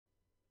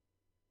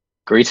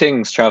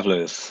Greetings,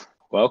 travelers.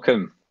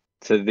 Welcome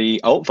to the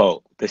Alt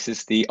Vault. This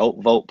is the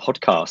Alt Vault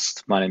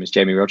podcast. My name is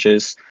Jamie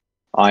Rogers.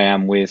 I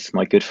am with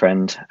my good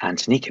friend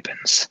Anthony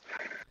Gibbons.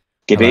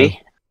 Hello.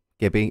 Gibby,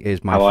 Gibby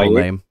is my how are full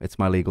you? name. It's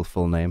my legal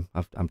full name.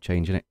 I'm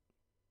changing it.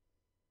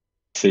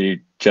 To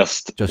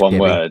just Just one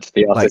Gibby. word.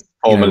 The Like, artist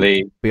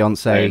formerly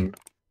Beyonce, known.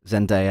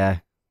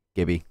 Zendaya,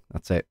 Gibby.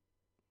 That's it.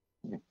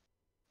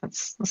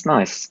 That's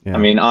nice. I Yeah.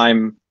 mean,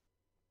 I'm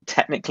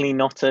technically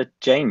not a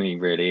Jamie,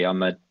 really.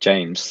 I'm a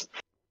James. Yeah,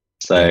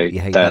 So but you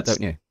hate that, that's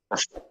don't you?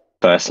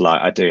 first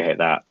light. I do hate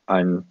that.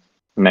 I'm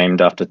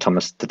named after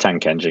Thomas the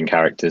Tank Engine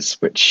characters,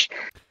 which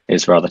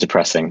is rather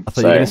depressing. I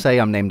thought you were going to say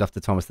I'm named after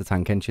Thomas the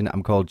Tank Engine.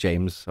 I'm called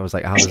James. I was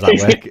like, how does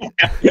that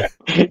work? Yeah.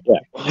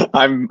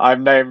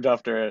 I'm named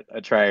after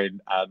a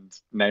train and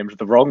named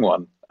the wrong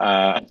one.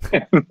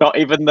 Not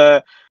even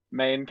the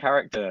main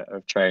character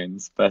of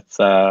Trains, but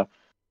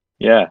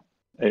yeah,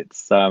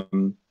 it's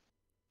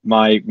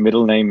my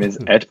middle name is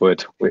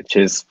Edward, which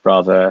is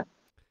rather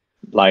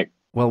like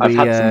Well, I've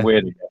had some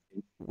weird.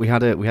 we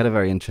had a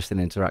very interesting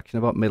interaction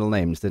about middle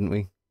names, didn't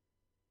we?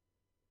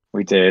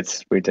 We did.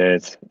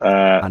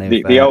 And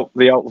if The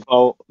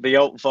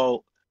alt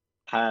vault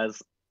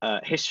has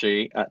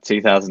history at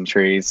 2000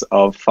 Trees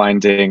of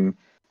finding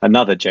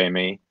another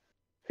Jamie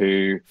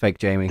who Fake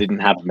Jamie, didn't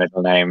have a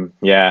middle name.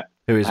 Yeah,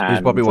 who's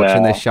and probably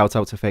watching this, shout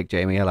out to Fake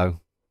Jamie. Hello.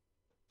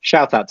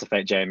 shout out to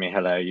Fake Jamie.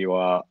 Hello, you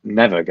are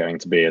never going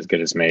to be as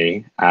good as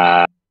me,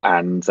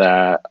 and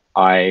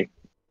I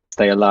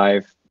stay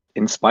alive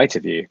in spite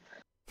of you.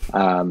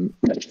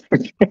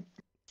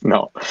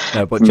 Not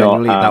No, but not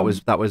genuinely, that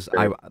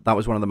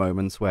was one of the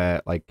moments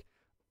where, like,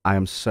 I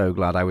am so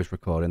glad I was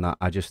recording that.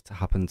 I just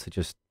happened to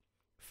just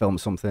film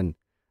something,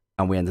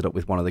 and we ended up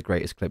with one of the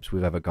greatest clips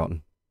we've ever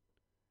gotten.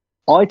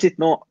 I did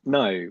not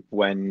know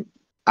when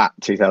at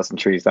 2000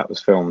 Trees that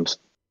was filmed,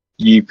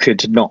 you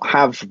could not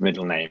have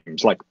middle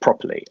names like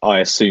properly. I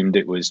assumed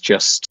it was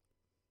just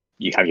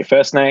you have your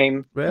first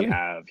name, Really? you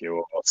have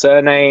your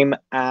surname,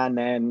 and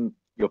then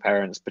your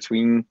parents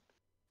between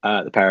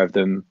the pair of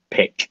them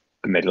pick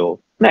a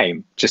middle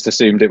name. Just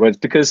assumed it was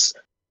because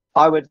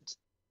I would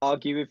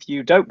argue if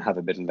you don't have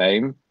a middle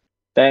name,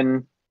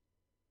 then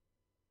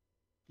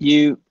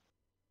you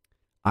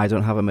I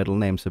don't have a middle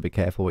name, so be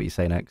careful what you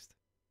say next.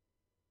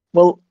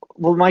 well,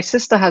 my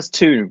sister has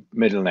two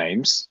middle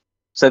names,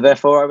 so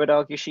therefore I would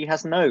argue she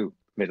has no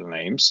middle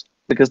names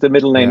because the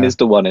middle name Yeah, is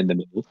the one in the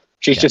middle.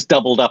 She's yeah, just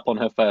doubled up on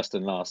her first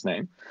and last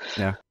name.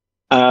 yeah.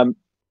 Um,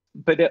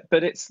 but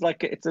it's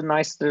like it's a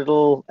nice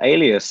little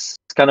alias.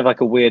 It's kind of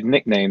like a weird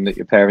nickname that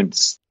your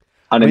parents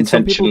I mean,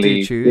 some people do unintentionally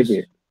give choose.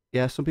 you.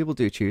 Yeah, some people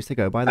do choose to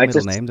go by the I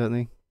middle just name, don't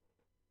they?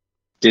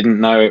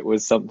 didn't know it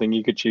was something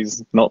you could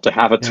choose not to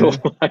have at all.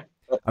 Yeah.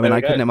 But I mean, there we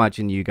I go. couldn't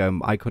imagine you go.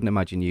 I couldn't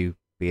imagine you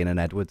being an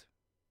Edward.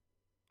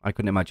 I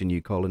couldn't imagine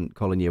you calling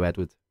you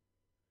Edward.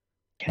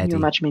 Can you Eddie.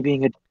 imagine me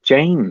being a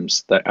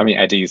James? I mean,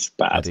 Eddie's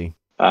bad. Eddie.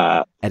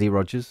 Uh, Eddie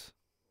Rogers.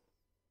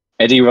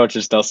 Eddie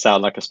Rogers does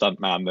sound like a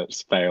stuntman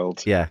that's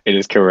failed Yeah. in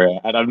his career,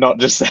 and I'm not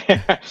just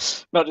saying,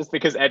 not just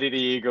because Eddie the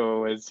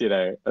Eagle was,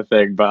 a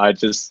thing, but I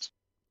just,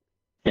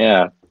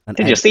 yeah. And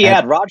Did you see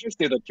Ed Rogers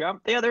do the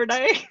jump the other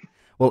day?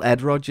 Well,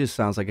 Ed Rogers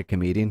sounds like a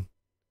comedian,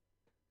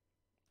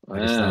 like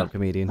a Yeah. stand-up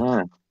comedian.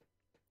 Yeah.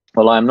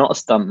 Well, I'm not a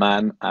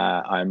stuntman.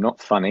 I'm not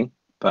funny,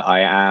 but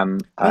I am.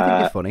 I think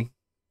you're funny.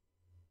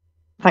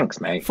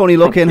 Thanks, mate. Funny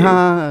looking, Thank you.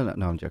 huh?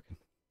 No, I'm joking.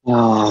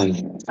 Oh,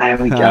 there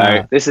we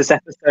go. This is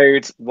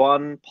episode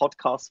 1,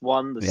 podcast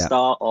 1, the Yeah.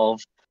 start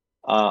of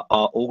our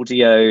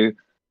audio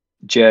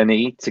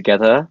journey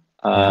together.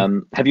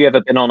 Have you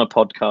ever been on a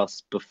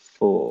podcast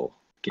before,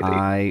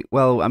 Gibby?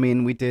 Well, I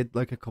mean, we did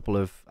like a couple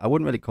of. I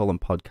wouldn't really call them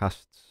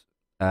podcasts.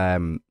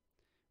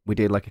 We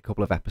did like a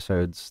couple of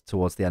episodes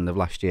towards the end of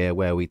last year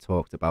where we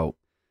talked about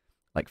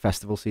like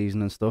festival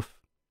season and stuff.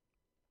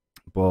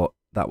 But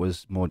that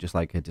was more just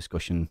like a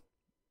discussion.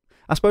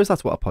 I suppose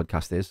that's what a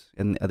podcast is.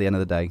 And at the end of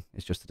the day,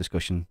 it's just a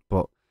discussion.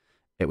 But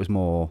it was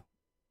more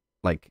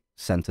like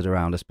centered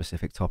around a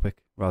specific topic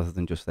rather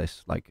than just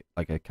this like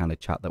a kind of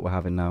chat that we're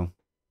having now.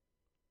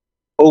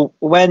 Well,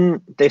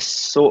 when this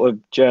sort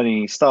of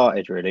journey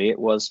started, really, it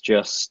was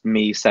just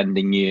me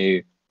sending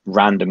you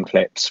random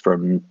clips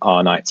from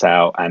our nights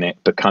out and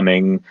it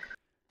becoming,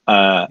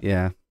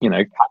 Yeah,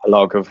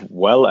 catalogue of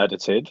well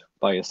edited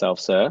by yourself,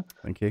 sir,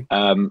 thank you.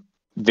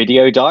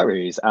 video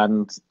diaries.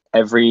 And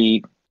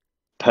every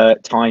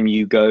time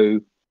you go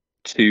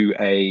to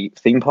a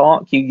theme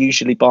park, you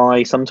usually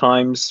buy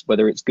sometimes,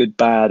 whether it's good,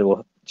 bad,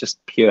 or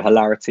just pure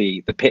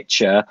hilarity, the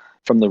picture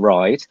from the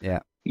ride. Yeah.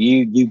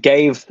 You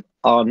gave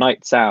our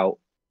nights out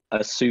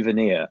a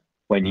souvenir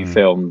when you Mm.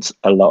 filmed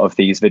a lot of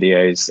these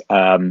videos,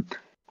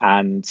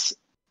 and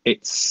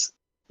it's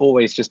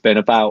always just been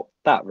about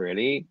that,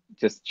 really,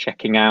 just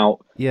checking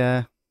out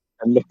Yeah.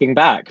 and looking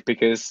back,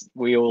 because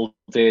we all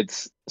did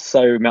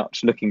so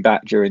much looking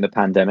back during the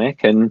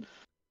pandemic, and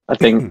I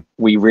think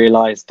we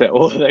realized that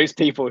all of those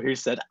people who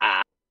said,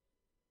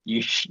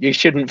 you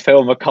shouldn't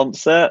film a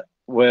concert,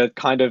 were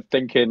kind of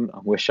thinking, I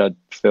wish I'd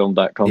filmed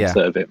that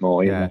concert a bit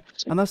more. Yeah.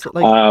 And that's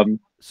like,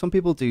 some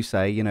people do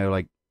say,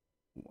 like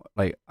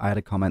like I had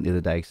a comment the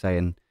other day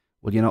saying,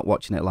 "Well, you're not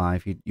watching it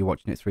live. You're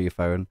watching it through your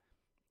phone."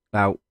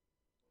 Now,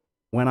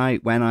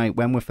 when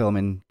we're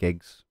filming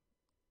gigs,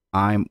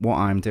 I'm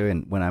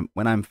doing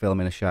when I'm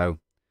filming a show,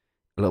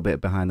 a little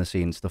bit behind the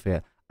scenes stuff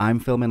here. I'm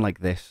filming like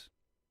this,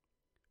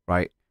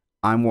 right?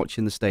 I'm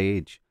watching the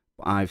stage,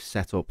 but I've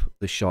set up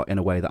the shot in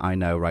a way that I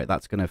know, right?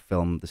 That's gonna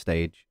film the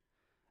stage.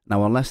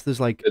 Now, unless there's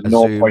like The a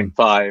zoom,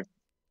 0.5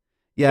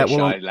 yeah, well,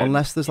 fisheye lens.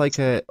 unless there's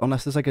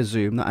like a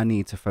zoom that I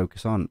need to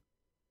focus on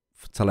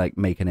to like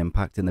make an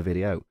impact in the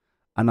video,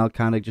 and I'll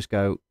kind of just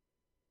go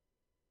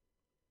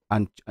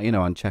and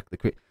and check the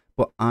quick.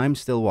 But I'm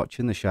still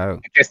watching the show.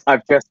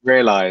 I've just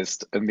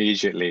realised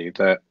immediately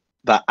that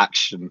that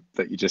action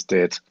that you just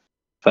did,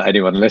 for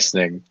anyone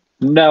listening,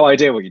 no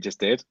idea what you just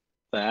did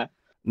there.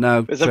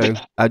 No, It's a true.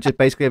 bit I've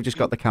just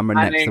got the camera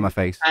next to my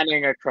face.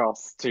 panning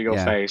across to your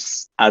Yeah,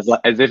 face as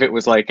if it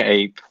was like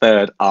a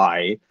third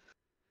eye.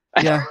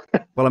 yeah.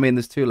 Well, I mean,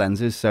 there's two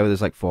lenses, so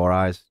there's like four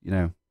eyes.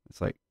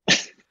 It's like,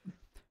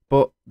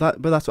 but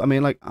that's what I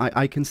mean. Like,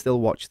 I can still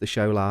watch the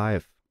show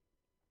live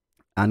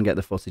and get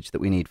the footage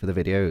that we need for the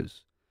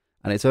videos,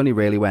 and it's only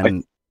really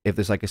I, if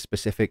there's like a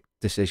specific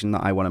decision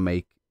that I want to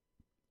make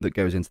that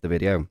goes into the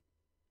video.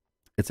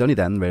 It's only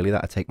then really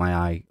that I take my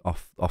eye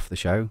off the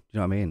show. Do you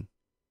know what I mean?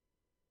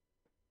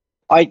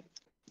 I,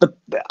 the,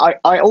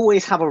 I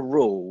always have a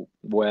rule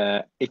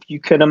where if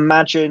you can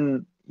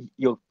imagine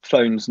your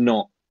phone's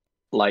not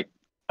like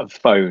a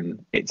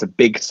phone, it's a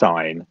big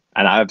sign.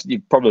 And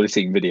you've probably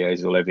seen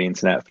videos all over the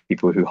internet of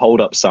people who hold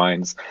up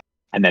signs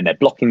and then they're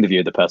blocking the view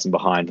of the person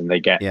behind and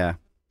they get Yeah.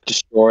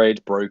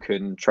 destroyed,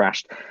 broken,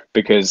 trashed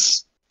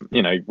because,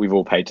 we've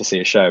all paid to see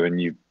a show and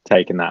you've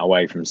taken that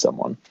away from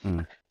someone.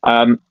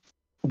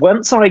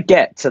 Once I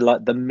get to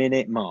like the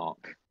minute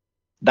mark,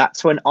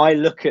 that's when I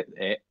look at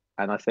it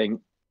and I think,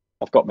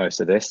 I've got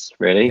most of this,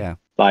 really. Yeah.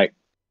 Like,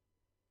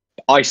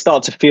 I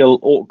start to feel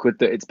awkward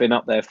that it's been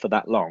up there for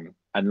that long.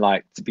 And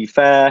like, to be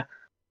fair,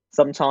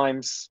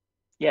 sometimes,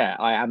 yeah,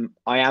 I am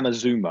a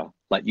zoomer.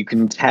 Like, you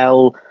can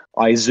tell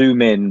I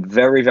zoom in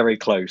very, very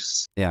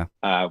close. Yeah.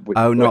 With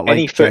not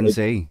any like Gen footage.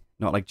 Z.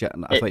 Not like I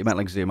thought you meant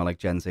like Zoomer, like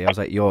Gen Z. I was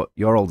like,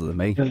 you're older than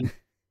me.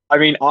 I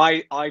mean,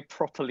 I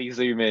properly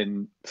zoom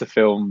in to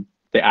film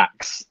the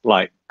acts.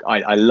 Like,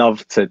 I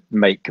love to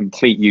make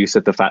complete use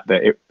of the fact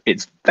that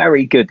it's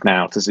very good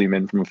now to zoom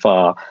in from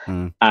afar.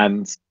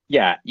 And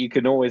yeah, you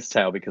can always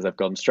tell because I've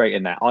gone straight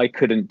in there. I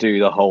couldn't do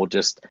the whole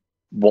just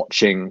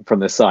watching from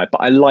the side, but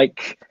I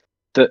like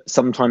that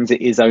sometimes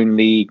it is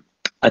only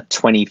a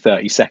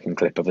 20-30 second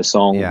clip of a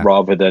song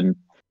rather than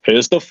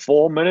here's the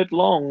 4 minute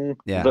long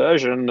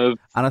version of,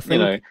 and I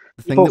think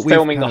the thing people that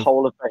filming the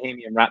whole of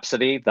Bohemian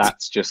Rhapsody,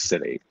 that's just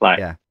silly. Like,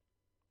 yeah.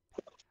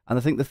 And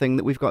I think the thing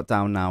that we've got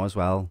down now as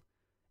well,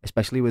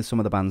 especially with some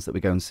of the bands that we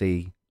go and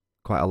see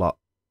quite a lot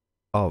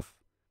of,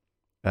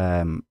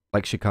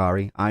 like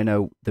Shikari, I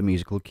know the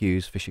musical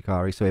cues for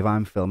Shikari. So if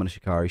I'm filming a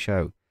Shikari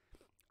show,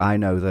 I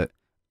know that,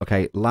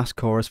 okay, last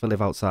chorus for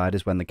Live Outside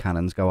is when the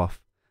cannons go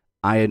off.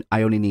 I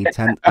only need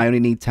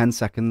 10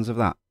 seconds of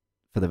that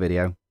for the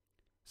video.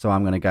 So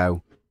I'm going to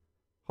go,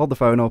 hold the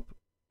phone up,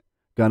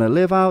 gonna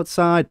live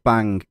outside,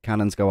 bang,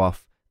 cannons go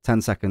off,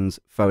 10 seconds,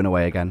 phone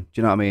away again.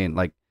 Do you know what I mean?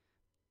 Like,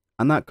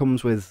 and that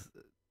comes with,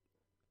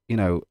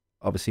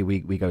 obviously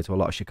we go to a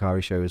lot of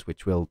Shikari shows,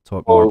 which we'll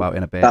talk more about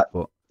in a bit.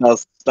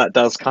 That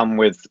does come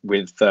with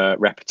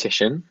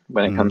repetition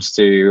when it comes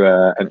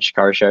to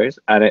Shikari shows.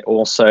 And it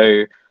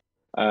also,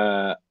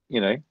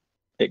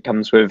 it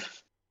comes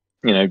with,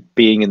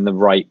 being in the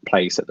right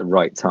place at the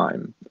right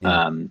time.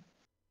 Yeah.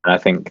 And I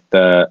think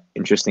the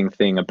interesting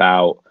thing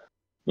about,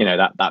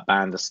 that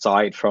band,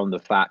 aside from the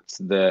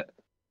fact that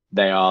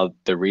they are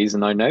the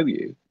reason I know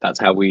you, that's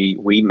how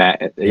we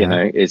met,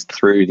 is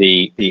through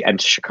the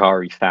Enter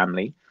Shikari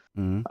family,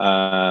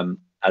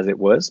 as it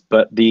was.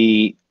 But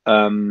the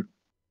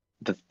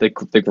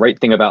great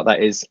thing about that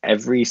is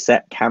every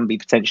set can be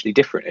potentially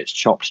different. It's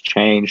chopped,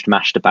 changed,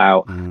 mashed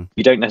about.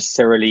 You don't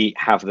necessarily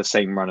have the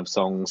same run of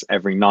songs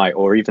every night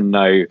or even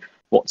know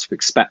what to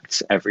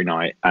expect every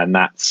night, and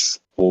that's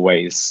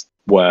always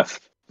worth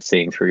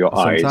seeing through your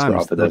eyes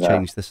rather they'll than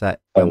change the set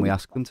when we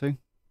ask them to.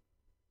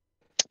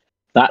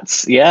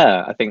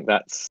 I think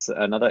that's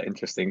another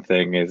interesting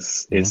thing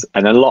is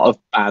and a lot of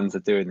bands are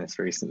doing this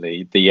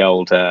recently, the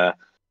old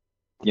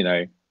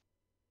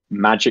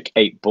Magic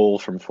 8 Ball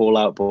from Fall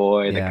Out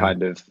Boy, the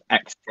kind of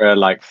extra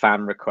like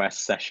fan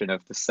request session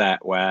of the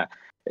set where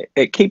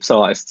it keeps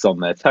artists on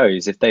their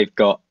toes if they've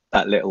got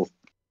that little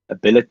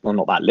ability, well,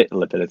 not that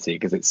little ability,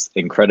 because it's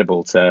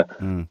incredible to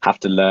have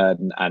to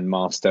learn and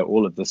master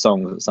all of the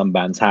songs that some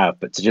bands have,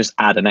 but to just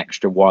add an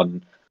extra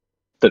one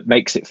that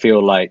makes it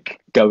feel like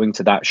going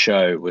to that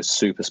show was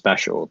super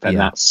special, then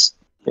that's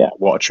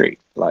what a treat.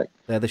 Like,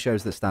 they're the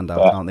shows that stand out,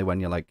 aren't they, when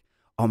you're like,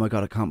 oh my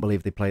god, I can't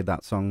believe they played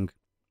that song,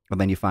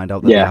 and then you find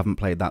out that they haven't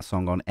played that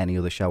song on any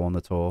other show on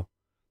the tour.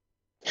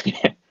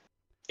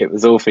 It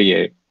was all for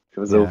you. It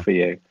was all for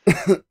you.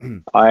 We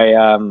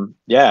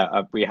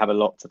have a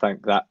lot to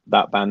thank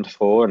that band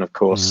for, and of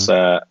course,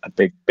 a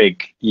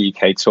big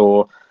UK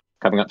tour.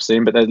 coming up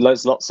soon. But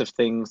there's lots of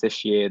things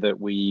this year that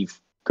we've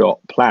got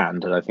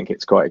planned, and I think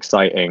it's quite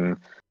exciting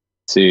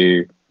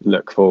to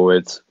look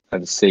forward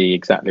and see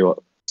exactly what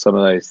some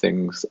of those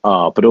things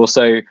are. But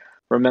also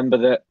remember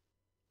that,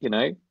 you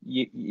know,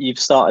 you've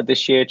started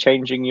this year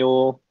changing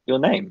your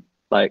name,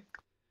 like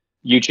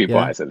YouTube Yeah.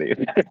 wise at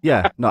least.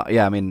 Yeah. No.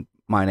 Yeah. I mean,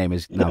 my name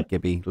is now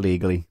Gibby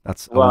legally. I'm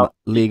on Well,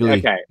 legally.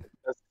 okay,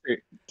 that's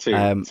two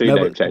No, name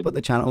but changes.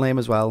 the channel name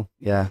as well.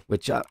 Yeah.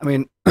 Which I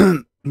mean,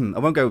 I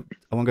won't go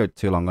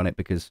too long on it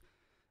because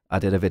I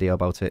did a video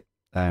about it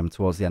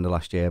towards the end of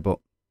last year. But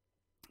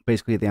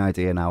basically, the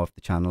idea now of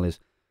the channel is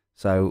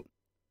so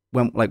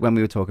when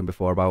we were talking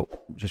before about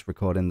just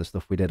recording the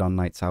stuff we did on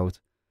nights out,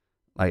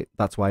 like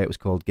that's why it was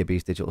called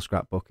Gibby's Digital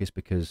Scrapbook, is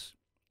because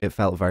it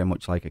felt very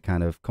much like a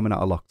kind of coming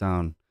out of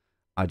lockdown.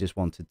 I just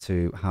wanted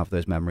to have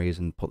those memories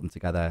and put them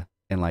together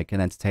in like an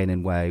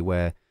entertaining way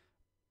where,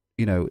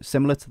 you know,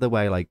 similar to the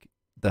way like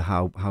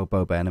how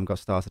Bo Burnham got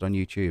started on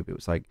YouTube. It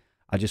was like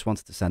I just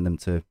wanted to send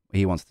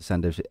he wants to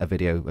send a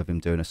video of him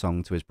doing a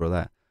song to his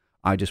brother.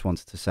 I just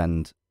wanted to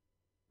send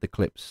the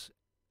clips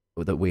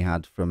that we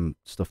had from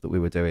stuff that we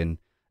were doing,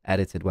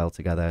 edited well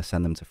together,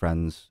 send them to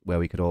friends where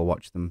we could all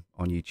watch them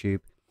on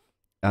YouTube.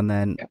 And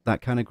then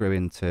that kind of grew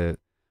into,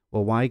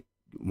 well,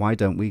 why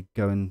don't we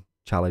go and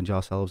challenge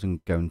ourselves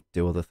and go and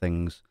do other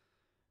things?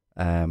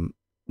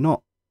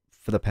 Not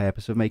for the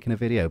purpose of making a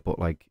video, but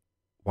like,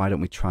 why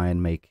don't we try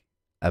and make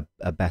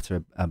a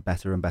better and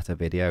better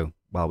video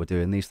while we're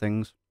doing these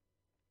things?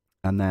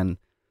 And then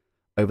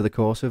over the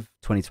course of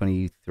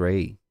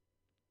 2023,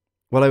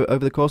 well, over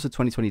the course of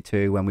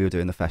 2022, when we were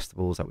doing the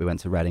festivals, that we went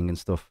to Reading and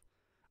stuff,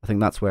 I think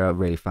that's where I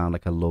really found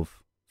like a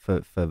love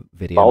for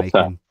video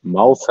making.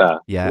 Malta.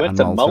 Yeah, We went and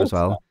to Malta as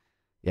Malta. well.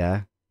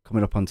 Yeah,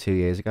 coming up on 2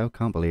 years ago,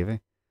 can't believe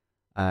it.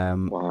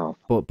 Wow.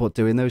 But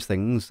doing those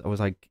things, I was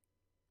like,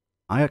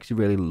 I actually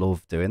really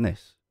love doing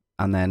this.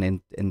 And then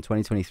in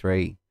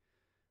 2023,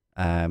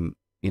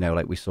 you know,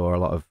 like we saw a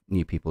lot of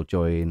new people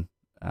join,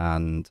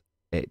 and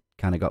it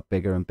kind of got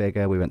bigger and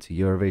bigger. We went to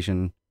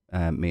Eurovision,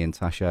 me and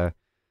Tasha,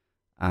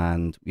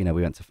 and you know,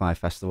 we went to 5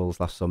 festivals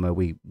last summer.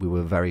 We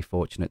were very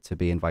fortunate to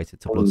be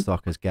invited to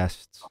Bloodstock as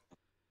guests.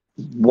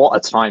 What a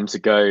time to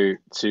go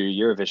to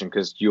Eurovision,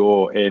 because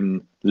you're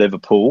in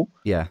Liverpool.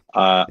 Yeah.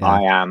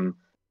 I am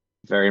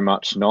very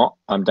much not.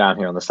 I'm down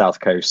here on the south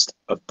coast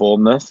of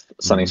Bournemouth,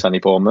 sunny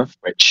Bournemouth,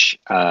 which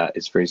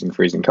is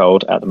freezing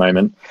cold at the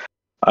moment.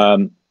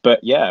 But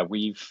yeah,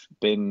 we've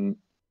been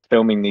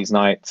filming these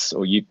nights,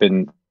 or you've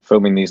been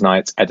filming these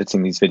nights,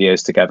 editing these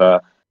videos together,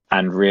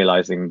 and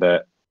realizing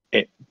that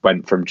it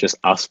went from just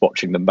us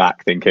watching them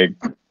back thinking,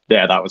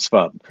 yeah, that was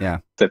fun,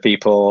 to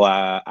people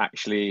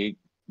actually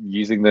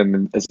using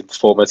them as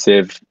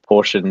informative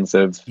portions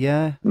of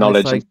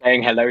knowledge, and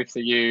saying hello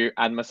to you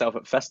and myself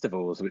at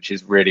festivals, which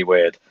is really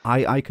weird.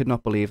 I could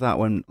not believe that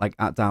when, like,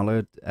 at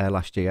Download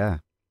last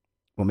year,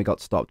 when we got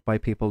stopped by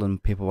people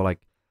and people were like,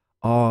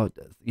 oh,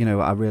 you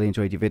know, I really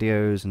enjoyed your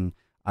videos, and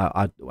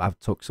I've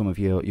took some of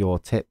your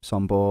tips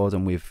on board,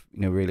 and we've,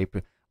 you know, really,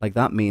 like,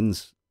 that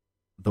means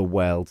the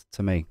world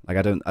to me. Like,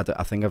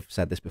 I think I've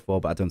said this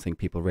before, but I don't think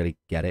people really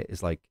get it.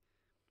 Is like,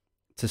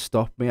 to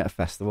stop me at a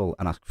festival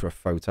and ask for a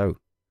photo,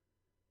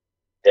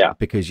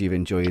 because you've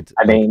enjoyed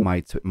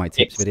my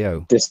tips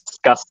video.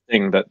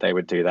 Disgusting that they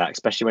would do that,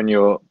 especially when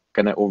you're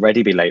going to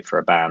already be late for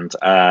a band.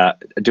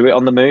 Do it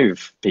on the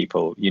move,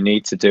 people. You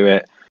need to do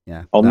it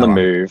on the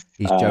move.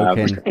 He's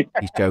joking.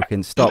 He's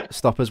joking.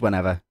 Stop us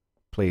whenever,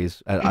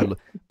 please.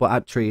 But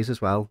at trees as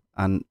well,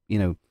 and you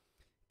know,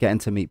 getting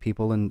to meet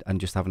people and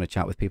just having a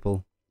chat with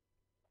people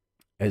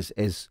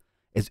is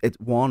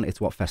one, it's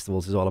what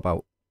festivals is all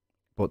about,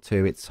 but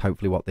two, it's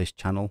hopefully what this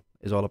channel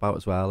is all about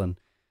as well, and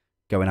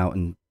going out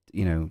and,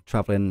 you know,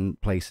 traveling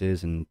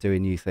places and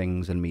doing new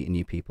things and meeting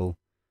new people.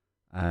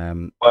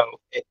 Well,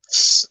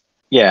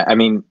 I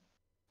mean,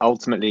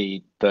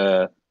 ultimately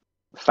the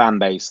fan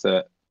base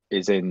that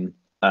is in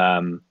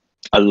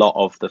a lot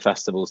of the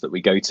festivals that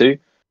we go to,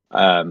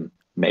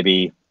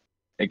 maybe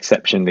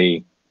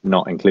exceptionally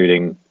not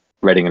including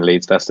Reading and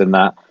Leeds Fest in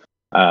that,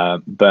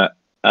 but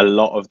a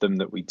lot of them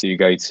that we do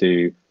go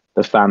to,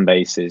 the fan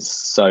base is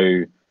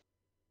so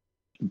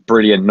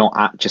brilliant,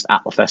 not just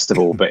at the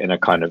festival, but in a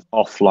kind of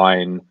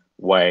offline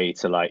way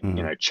to, like,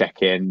 you know,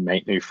 check in,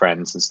 make new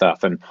friends and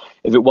stuff. And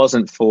if it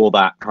wasn't for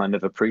that kind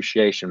of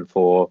appreciation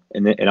for,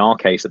 in our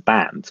case, a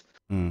band,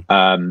 you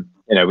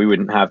know, we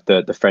wouldn't have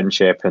the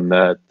friendship and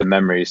the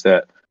memories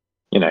that,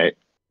 you know,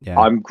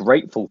 I'm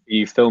grateful for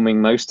you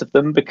filming most of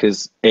them,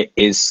 because it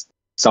is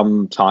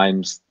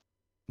sometimes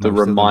the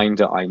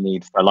reminder I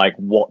need for, like,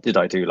 what did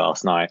I do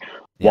last night?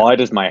 Why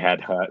does my head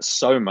hurt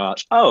so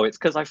much? Oh, it's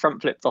because I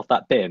front flipped off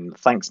that bin.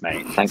 Thanks,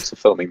 mate. Thanks for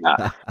filming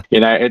that. You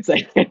know,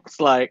 it's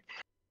like,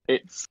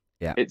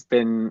 it's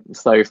been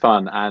so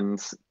fun.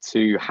 And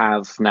to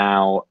have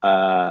now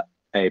a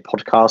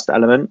podcast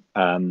element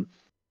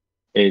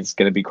is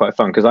going to be quite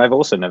fun, because I've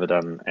also never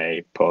done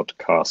a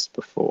podcast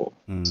before.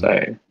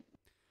 So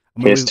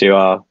here's to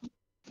our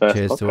first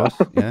podcast. To us.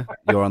 Yeah,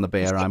 you're on the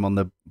beer, I'm on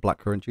the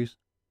blackcurrant juice.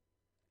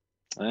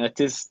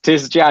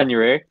 Tis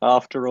January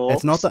after all.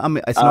 It's not that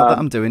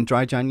I'm doing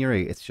dry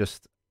January. It's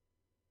just,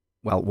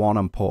 well, one,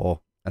 I'm poor,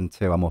 and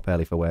two, I'm up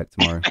early for work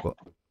tomorrow. But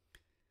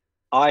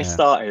I yeah,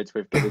 started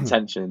with good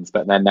intentions,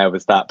 but then there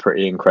was that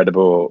pretty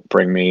incredible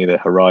Bring Me the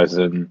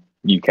Horizon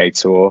UK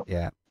tour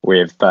yeah,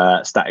 with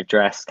Static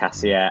Dress, mm.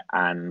 Cassia,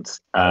 and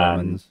Bad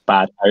Omens.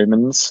 Bad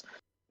Omens.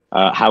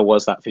 How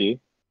was that for you?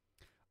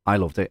 I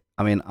loved it.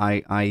 I mean,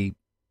 I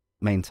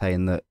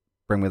maintain that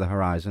Bring Me the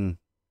Horizon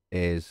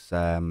is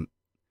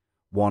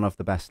one of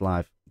the best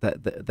live.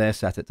 Their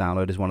set at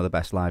Download is one of the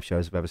best live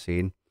shows I've ever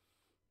seen.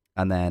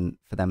 And then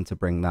for them to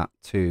bring that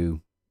to,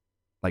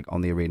 like,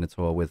 on the arena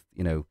tour with,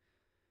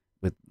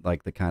 with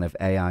like the kind of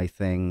AI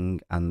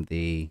thing and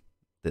the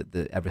everything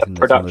The that's on the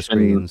production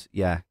screens,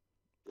 yeah,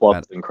 was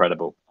and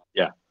incredible.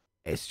 Yeah.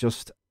 it's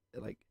just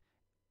like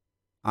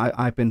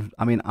I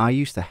mean, I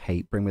used to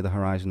hate Bring Me the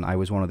Horizon. I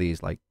was one of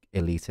these like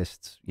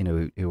elitists,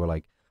 who were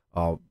like,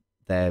 oh,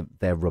 they're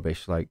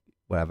rubbish, like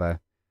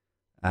whatever.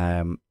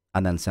 And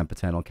then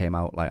Sempiternal came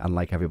out, like, and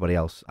like everybody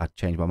else, I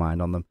changed my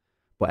mind on them.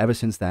 But ever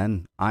since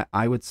then,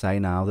 I would say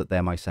now that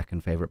they're my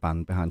second favorite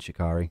band behind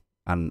Shikari,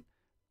 and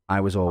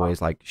I was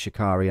always like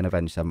Shikari and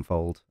Avenged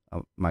Sevenfold.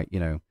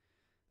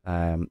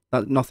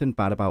 Nothing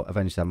bad about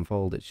Avenged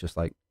Sevenfold. It's just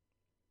like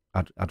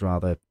I'd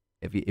rather,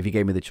 if you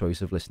gave me the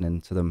choice of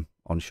listening to them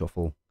on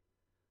shuffle,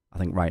 I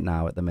think right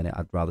now at the minute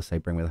I'd rather say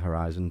Bring Me the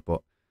Horizon.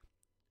 But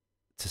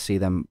to see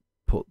them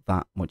put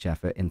that much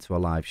effort into a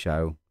live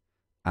show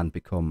and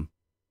become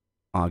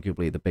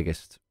arguably the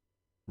biggest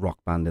rock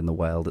band in the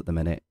world at the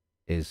minute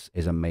is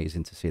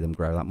amazing to see them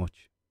grow that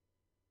much.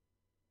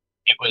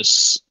 It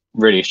was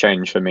really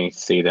strange for me to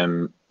see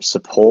them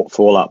support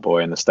Fall Out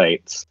Boy in the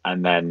States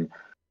and then,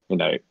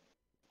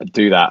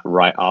 do that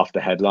right after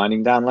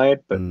headlining Download.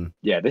 But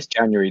yeah, this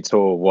January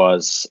tour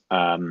was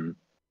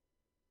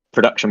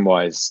production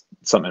wise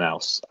something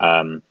else.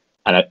 And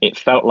it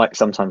felt like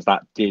sometimes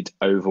that did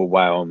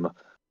overwhelm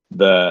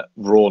the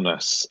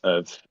rawness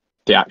of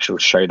the actual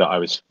show that I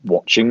was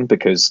watching,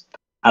 because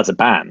as a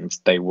band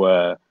they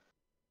were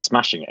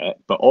smashing it,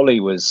 but Ollie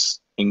was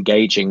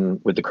engaging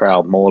with the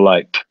crowd more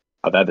like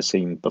I've ever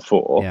seen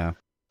before. Yeah.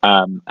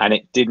 And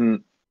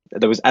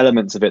there was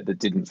elements of it that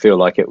didn't feel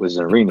like it was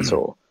an arena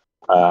tour.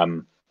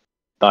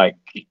 Like,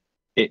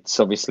 it's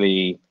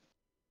obviously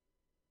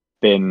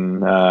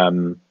been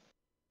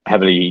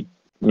heavily,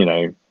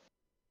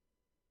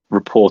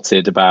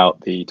 reported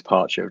about the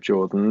departure of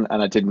Jordan,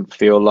 and I didn't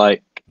feel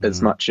like,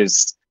 as much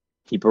as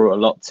he brought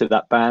a lot to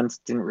that band,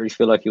 didn't really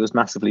feel like he was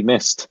massively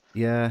missed.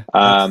 Yeah,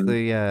 that's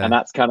the and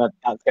that's going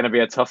to be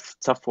a tough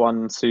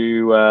one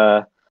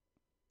to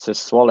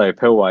swallow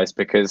pill wise,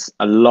 because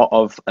a lot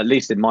of, at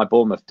least in my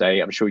Bournemouth day,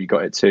 I'm sure you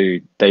got it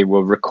too, they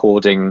were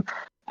recording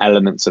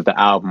elements of the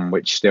album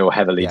which still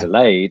heavily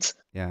delayed.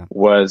 Yeah,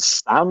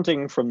 was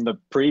sounding from the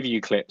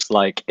preview clips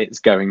like it's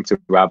going to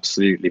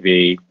absolutely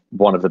be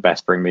one of the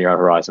best Bring Me Your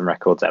Horizon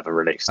records ever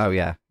released. Oh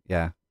yeah.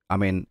 I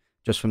mean,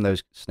 just from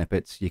those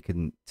snippets, you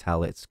can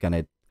tell it's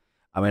gonna.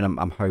 I mean,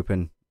 I'm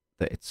hoping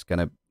that it's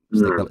gonna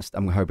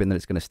I'm hoping that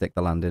it's gonna stick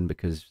the landing,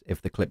 because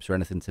if the clips are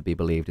anything to be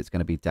believed, it's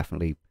gonna be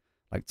definitely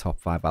like top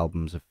 5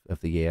 albums of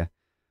the year.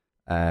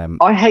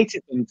 I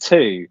hated them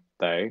too,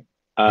 though.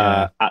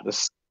 At the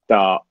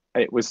start,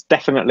 it was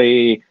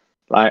definitely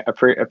like a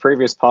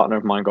previous partner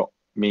of mine got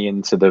me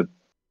into the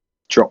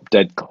Drop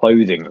Dead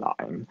clothing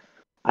line,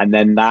 and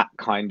then that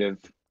kind of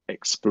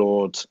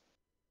explored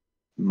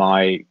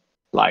my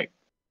like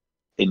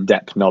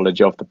in-depth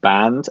knowledge of the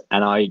band,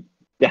 and I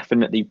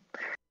definitely,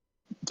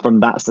 from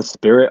That's the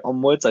Spirit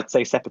onwards, I'd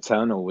say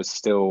Sempiternal was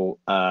still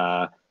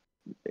for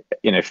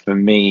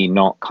me,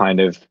 not kind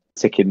of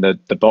ticking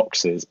the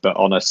boxes, but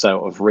on a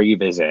sort of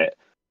revisit,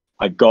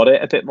 I got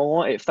it a bit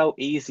more. It felt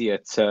easier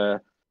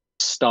to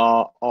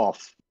start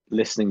off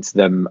listening to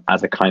them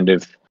as a kind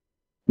of,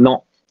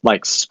 not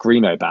like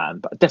screamo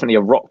band, but definitely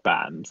a rock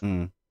band,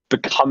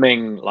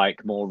 becoming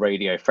like more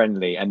radio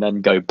friendly, and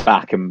then go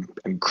back and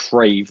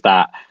crave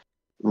that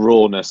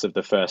rawness of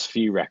the first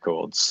few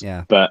records.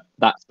 Yeah. But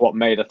that's what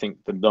made, I think,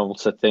 the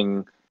Malta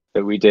thing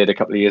that we did a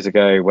couple of years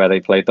ago, where they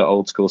played the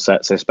old school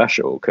set, so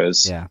special,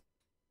 because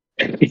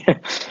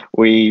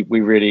we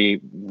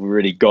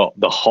really got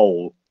the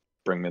whole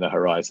Bring Me the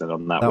Horizon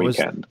on that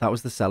weekend. That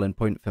was the selling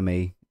point for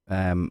me.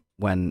 When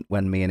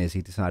me and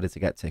Izzy decided to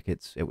get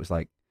tickets, it was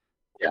like,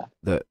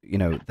 it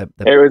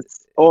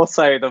was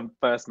also the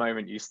first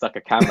moment you stuck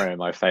a camera in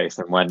my face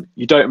and went,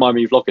 "You don't mind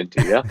me vlogging,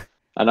 do you?"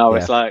 And I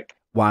was like,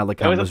 while the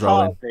camera's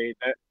rolling.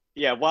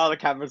 While the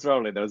camera's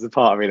rolling, there was a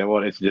part of me that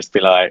wanted to just be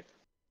like,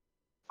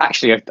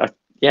 actually,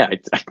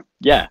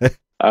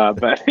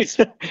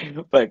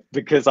 but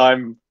because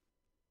I'm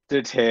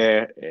stood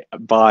here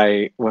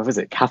by, where was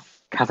it,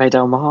 Cafe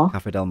Del Mar?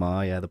 Cafe Del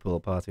Mar, yeah, the pool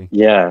party.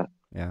 Yeah.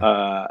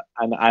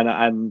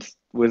 And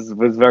was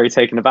very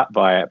taken aback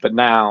by it. But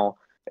now,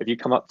 if you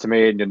come up to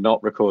me and you're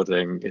not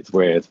recording, it's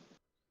weird.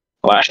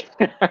 Like,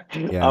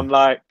 I'm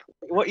like,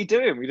 what are you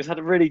doing? We just had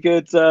a really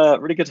good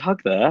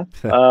hug there.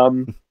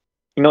 You're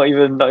not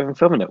even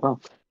filming it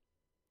well.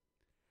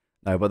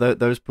 No, but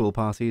those pool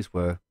parties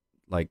were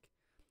like,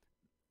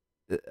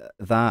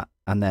 that,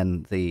 and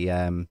then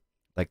the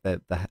like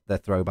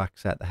the throwback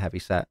set, the heavy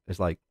set, is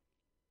like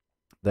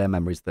they're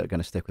memories that are going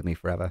to stick with me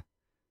forever.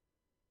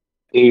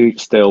 Do you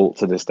still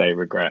to this day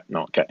regret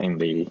not getting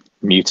the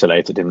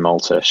mutilated in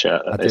Malta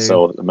shirt I that they do.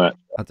 sold at the merch?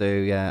 I do,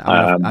 yeah.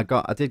 I mean,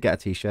 Um, I did get a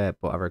T-shirt,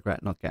 but I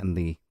regret not getting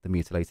the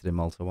mutilated in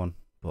Malta one.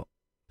 But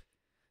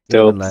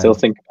you live and still learn.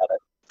 think about it.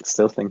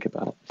 Still think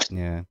about it.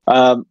 Yeah.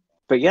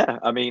 But yeah,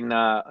 I mean,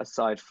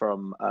 aside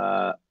from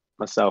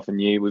myself and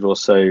you, we've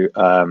also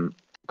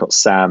got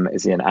Sam,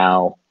 Izzy, and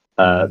Al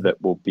that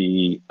will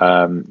be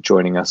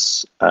joining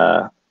us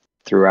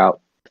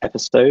throughout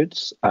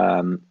episodes.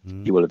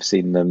 You will have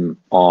seen them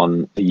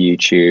on the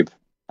YouTube,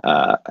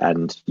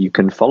 and you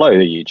can follow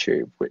the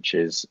YouTube, which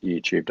is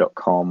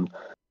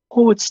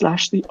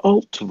youtube.com/the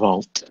Alt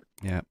Vault.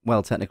 Yeah.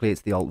 Well, technically,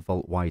 it's the Alt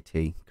Vault YT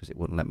because it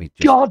wouldn't let me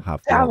just God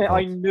have the damn Alt it!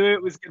 I Vault. knew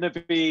it was going to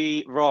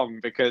be wrong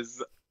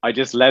because I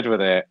just led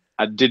with it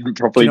and didn't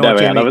Do properly you know know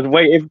what, it, and I Jamie? was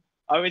waiting.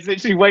 I was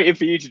literally waiting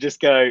for you to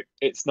just go.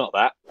 It's not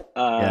that.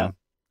 Yeah.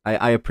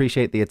 I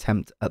appreciate the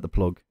attempt at the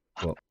plug,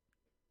 but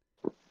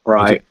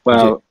Right.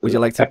 Well, would you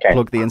like to okay.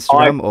 plug the I,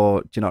 Instagram,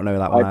 or do you not know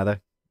that one I, either?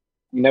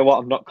 you know what?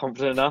 I'm not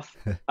confident enough.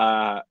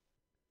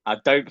 I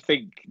don't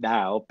think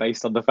now,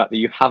 based on the fact that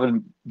you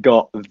haven't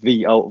got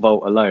the Alt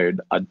Vault alone,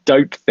 I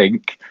don't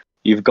think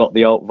you've got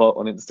the Alt Vault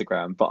on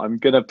Instagram. But I'm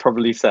gonna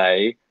probably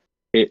say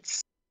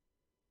it's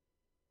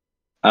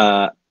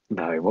no.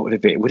 What would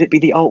it be? Would it be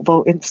the Alt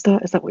Vault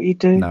Insta? Is that what you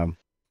do? No.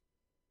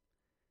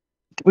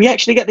 Did we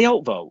actually get the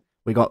Alt Vault?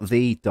 We got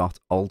the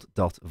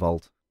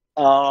 .alt.vault.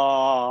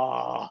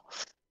 Oh,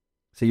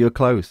 So you're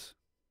close.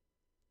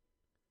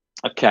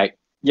 okay.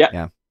 Yep.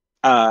 Yeah.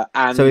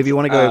 And so if you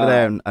want to go over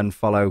there and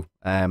follow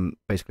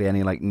basically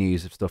any like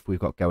news of stuff we've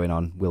got going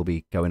on, we'll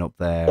be going up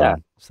there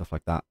and stuff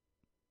like that.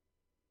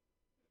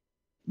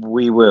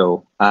 We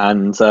will.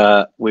 And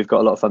we've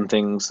got a lot of fun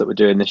things that we're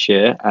doing this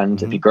year. And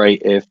it'd be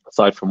great if,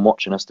 aside from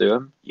watching us do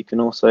them, you can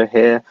also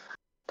hear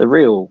the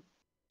real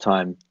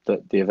time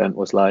that the event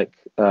was like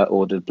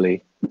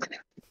audibly.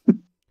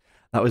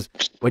 That was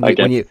when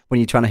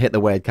you're trying to hit the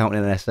word count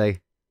in an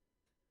essay.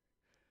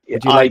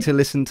 Would you like to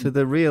listen to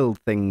the real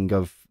thing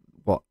of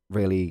what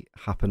really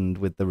happened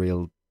with the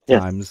real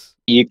times?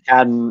 You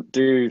can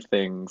do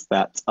things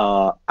that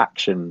are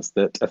actions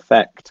that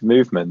affect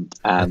movement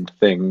and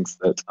things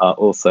that are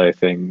also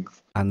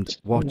things. And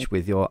watch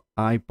with your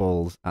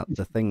eyeballs at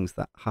the things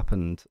that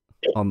happened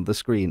on the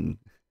screen.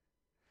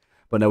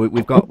 But no,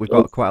 we've got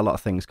quite a lot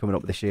of things coming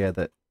up this year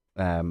that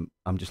I'm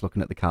just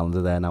looking at the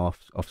calendar there now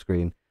off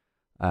screen.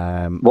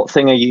 What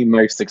thing are you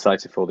most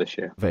excited for this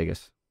year?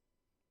 Vegas.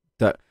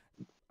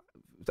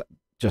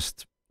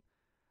 Just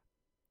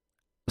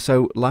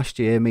so last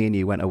year, me and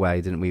you went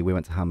away, didn't we? We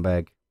went to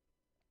Hamburg.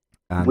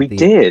 And we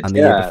did. And the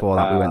year before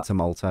that, we went to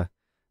Malta.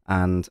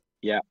 And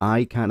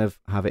I kind of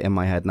have it in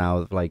my head now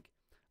of like,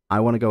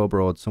 I want to go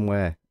abroad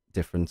somewhere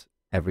different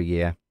every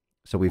year.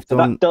 So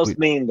that does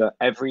mean that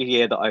every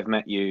year that I've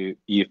met you,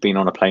 you've been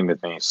on a plane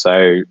with me.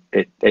 So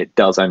it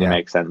does only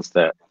make sense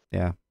that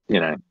you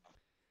know.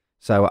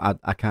 So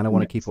I kind of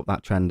want to keep up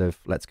that trend of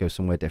let's go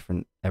somewhere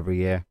different every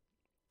year,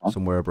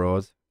 somewhere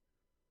abroad.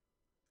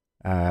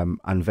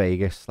 And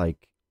Vegas,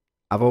 like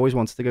I've always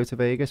wanted to go to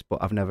Vegas, but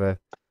I've never.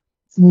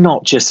 It's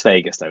not just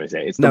Vegas, though, is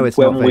it? It's it's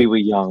when we were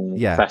young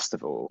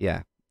festival.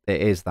 Yeah, it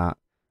is that.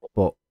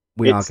 But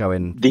we are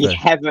going the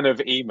heaven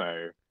of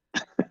emo.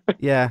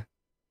 Yeah.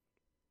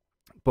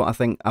 But I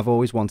think I've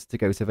always wanted to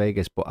go to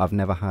Vegas, but I've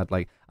never had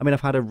like. I mean, I've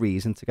had a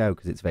reason to go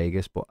because it's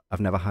Vegas, but I've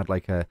never had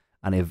like an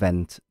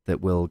event that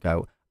will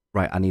go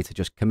right. I need to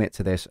just commit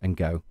to this and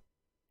go,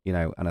 you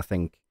know. And I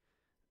think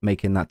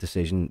making that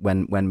decision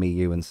when me,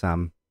 you, and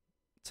Sam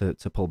to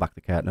pull back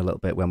the curtain a little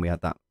bit when we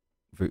had that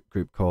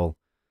group call,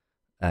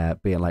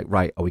 being like,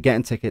 right, are we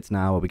getting tickets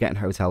now? Are we getting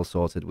hotels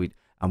sorted? We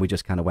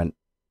just kind of went,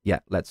 yeah,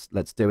 let's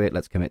do it.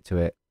 Let's commit to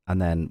it.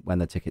 And then when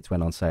the tickets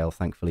went on sale,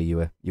 thankfully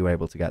you were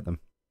able to get them.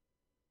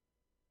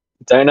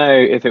 Don't know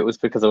if it was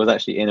because I was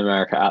actually in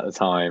America at the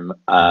time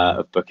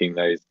of booking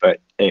those, but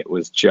it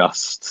was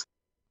just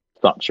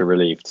such a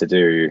relief to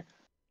do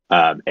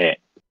it.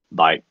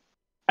 Like,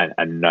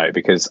 and no,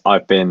 because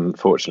I've been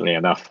fortunately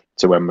enough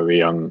to when we were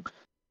young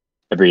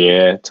every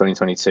year,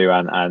 2022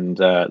 and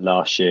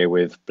last year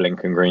with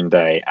Blink and Green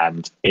Day,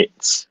 and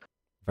it's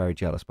very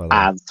jealous by the way.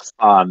 As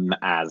fun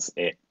as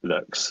it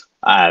looks,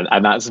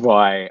 and that's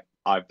why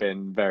I've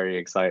been very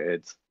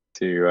excited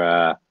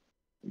to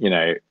you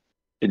know,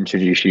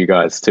 introduce you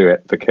guys to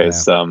it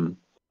because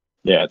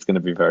it's going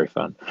to be very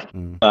fun.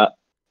 But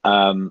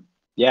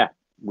yeah,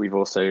 we've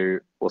also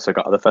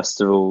got other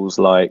festivals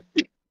like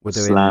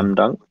Slam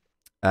Dunk.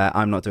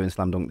 I'm not doing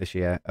Slam Dunk this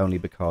year only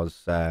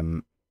because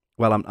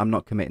well, I'm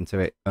not committing to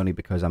it only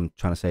because I'm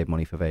trying to save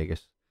money for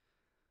Vegas.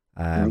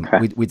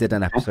 We did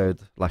an episode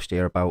last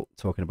year about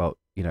talking about,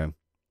 you know,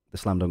 the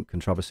Slam Dunk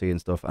controversy and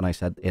stuff, and I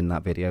said in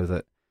that video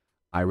that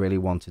I really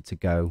wanted to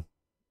go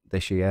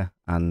this year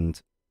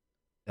and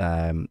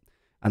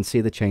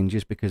see the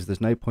changes, because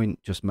there's no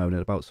point just moaning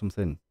about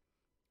something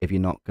if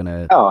you're not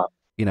gonna,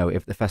 you know,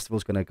 if the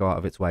festival's gonna go out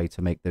of its way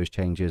to make those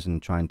changes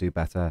and try and do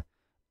better,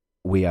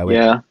 we owe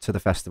it to the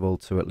festival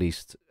to at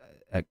least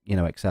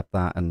accept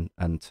that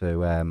and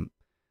to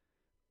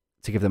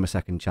give them a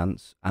second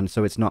chance. And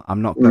so it's not,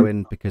 I'm not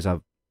going because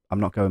I'm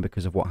not going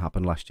because of what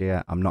happened last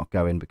year. I'm not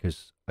going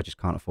because I just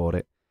can't afford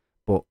it.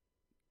 But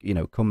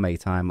come May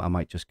time, I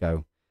might just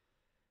go,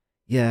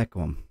 yeah,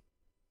 go on.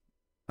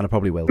 And I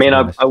probably will. I mean,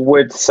 I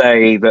would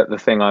say that the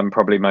thing I'm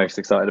probably most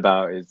excited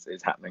about is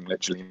happening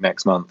literally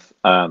next month.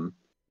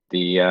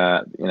 The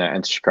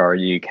Enter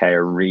Shikari UK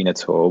Arena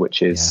Tour,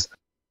 which is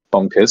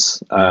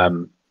bonkers.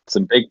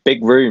 Some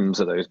big rooms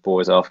that those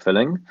boys are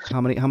filling.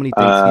 How many dates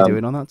are you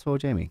doing on that tour,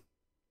 Jamie?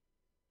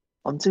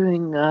 I'm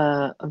doing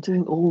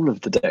all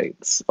of the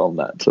dates on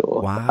that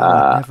tour. Wow,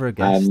 I'd never have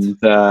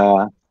guessed.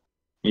 And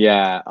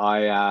yeah,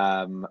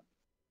 I am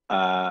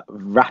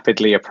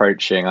rapidly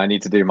approaching. I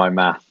need to do my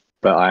math,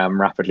 but I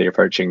am rapidly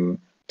approaching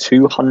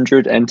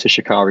 200 Enter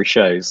Shikari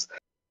shows,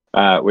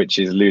 which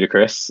is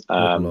ludicrous.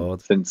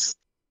 Since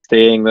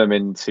seeing them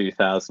in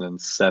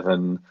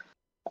 2007,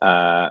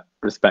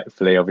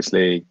 respectfully,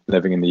 obviously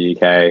living in the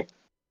UK,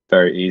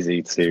 very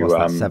easy to so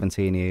what's that,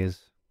 17 years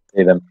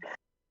see them.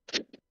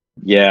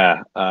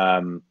 Yeah.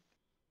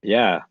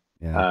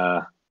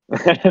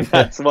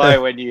 That's why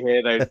when you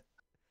hear those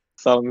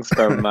songs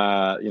from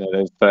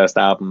those first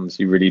albums,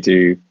 you really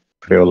do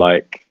feel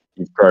like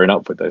you've grown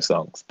up with those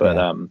songs. But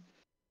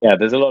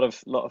there's a lot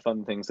of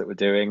fun things that we're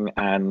doing,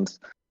 and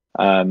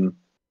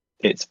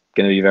it's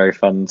going to be very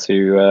fun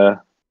to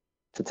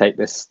take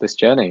this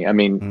journey. I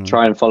mean,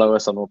 try and follow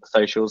us on all the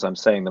socials. I'm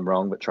saying them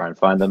wrong, but try and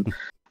find them.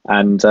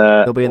 And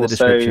they'll be in the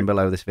description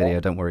below this video.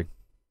 Don't worry.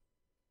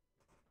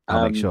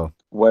 I'll make sure.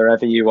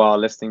 Wherever you are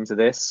listening to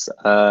this,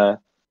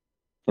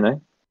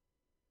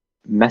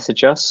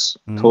 message us,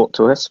 talk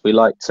to us. We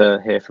like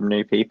to hear from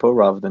new people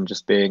rather than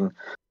just being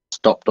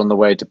stopped on the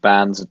way to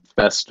bands and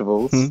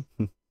festivals.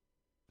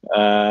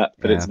 But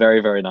it's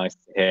very, very nice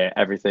to hear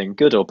everything,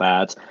 good or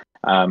bad.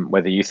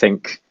 Whether you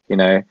think,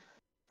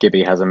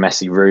 Gibby has a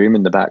messy room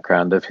in the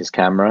background of his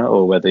camera,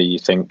 or whether you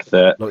think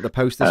that look, the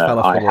posters fell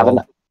off the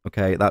wall.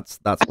 Okay, that's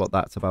what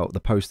that's about. The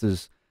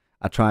posters,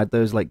 I tried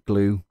those like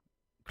glue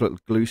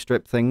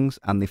strip things,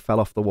 and they fell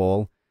off the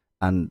wall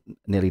and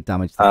nearly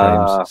damaged the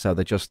frames. So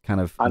they're just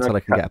kind of until I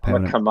can get a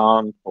permanent. I'm a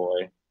command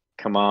boy.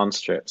 Command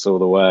strips all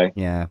the way.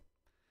 Yeah,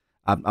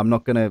 I'm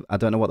not gonna. I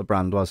don't know what the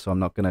brand was, so I'm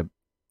not gonna,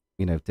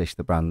 dish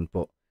the brand.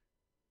 But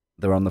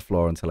they're on the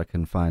floor until I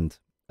can find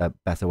a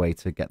better way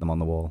to get them on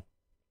the wall.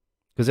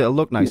 Because it'll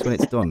look nice when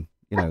it's done,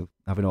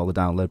 having all the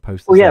download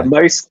posters. Well, yeah,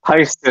 most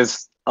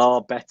posters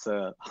are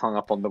better hung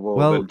up on the wall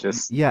than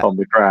just on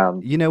the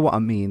ground. You know what I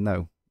mean,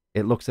 though?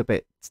 It looks a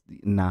bit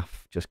naff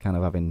just kind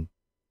of having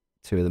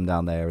 2 of them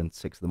down there and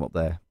 6 of them up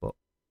there, but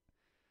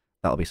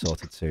that'll be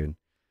sorted soon.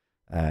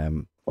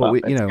 Well,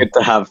 it's good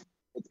to have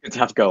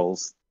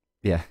goals.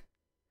 Yeah.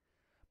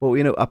 But,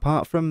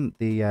 apart from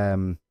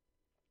the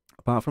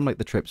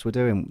trips we're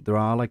doing, there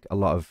are like a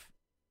lot of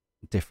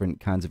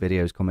different kinds of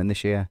videos coming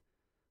this year.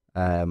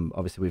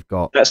 Obviously we've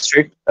got that's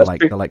true.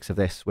 The likes of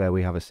this where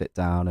we have a sit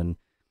down, and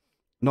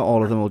not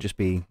all of them will just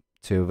be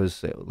 2 of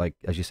us. Like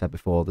as you said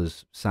before,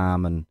 there's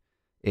Sam and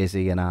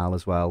Izzy and Al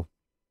as well,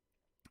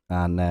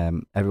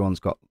 and everyone's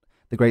got,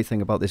 the great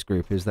thing about this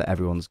group is that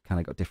everyone's kind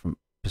of got different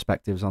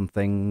perspectives on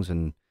things,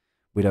 and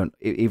we don't,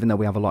 even though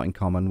we have a lot in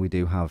common, we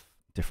do have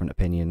different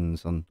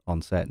opinions on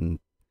certain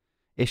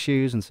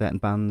issues and certain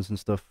bands and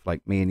stuff.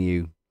 Like me and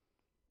you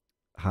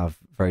have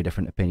very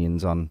different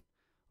opinions on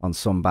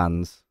some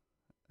bands.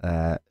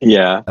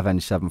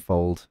 Avenged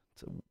Sevenfold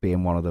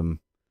being one of them.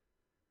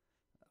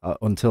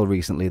 Until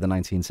recently, the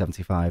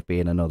 1975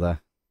 being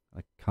another.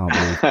 I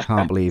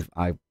can't believe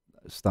I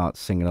start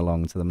singing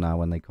along to them now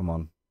when they come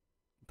on.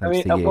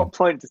 At what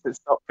point does it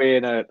stop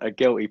being a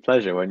guilty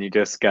pleasure when you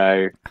just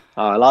go,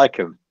 "Oh, I like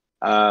them"?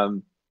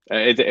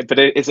 Is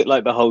it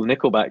like the whole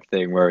Nickelback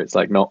thing where it's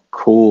like not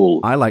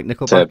cool? I like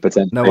Nickelback. To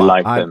potentially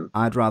like them.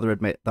 I'd rather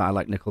admit that I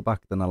like Nickelback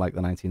than I like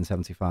the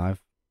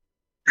 1975.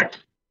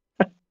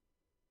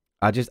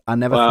 I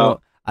never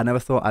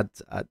thought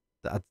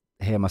I'd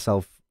hear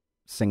myself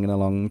singing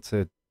along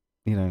to,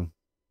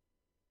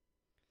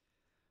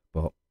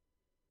 but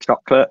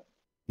chocolate.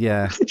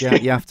 Yeah,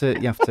 you have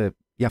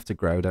to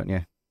grow, don't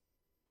you?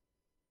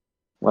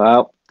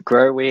 Well,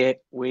 grow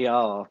we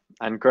are,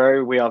 and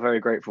grow we are very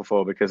grateful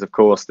for, because of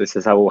course this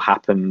has all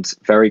happened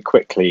very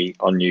quickly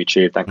on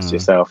YouTube thanks to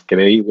yourself,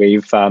 Gibby.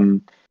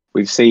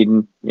 We've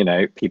seen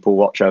people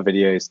watch our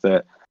videos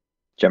that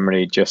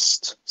generally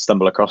just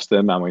stumble across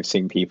them, and we've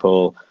seen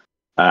people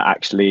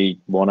actually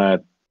want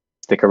to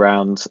stick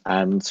around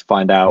and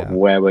find out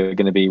where we're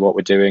going to be, what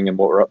we're doing, and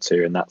what we're up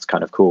to, and that's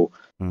kind of cool.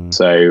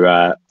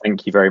 So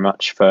thank you very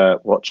much for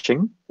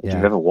watching. If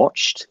you've ever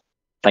watched,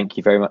 thank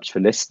you very much for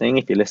listening.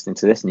 If you're listening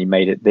to this and you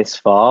made it this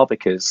far,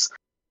 because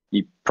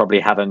you probably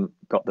haven't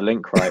got the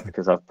link right,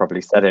 because I've probably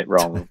said it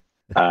wrong.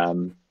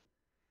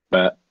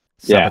 But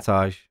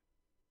sabotage.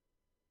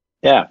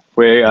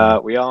 We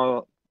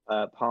are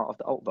part of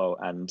the Alt Vault,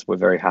 and we're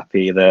very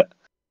happy that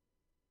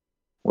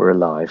we're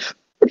alive.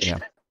 Yeah.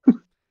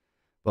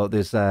 Well,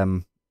 there's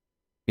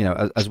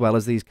as well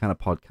as these kind of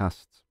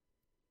podcasts,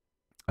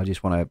 I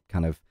just want to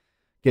kind of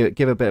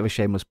give a bit of a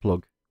shameless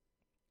plug,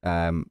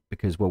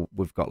 because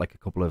we've got like a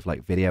couple of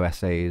like video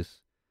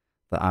essays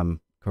that I'm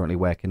currently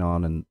working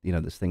on, and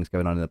there's things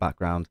going on in the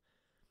background.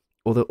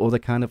 Other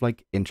kind of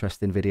like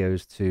interesting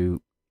videos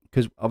to,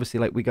 because obviously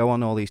like we go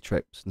on all these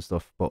trips and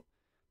stuff, but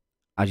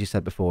as you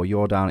said before,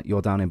 you're down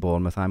in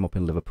Bournemouth, I'm up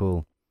in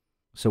Liverpool.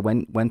 So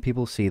when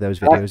people see those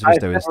videos of us doing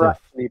I've never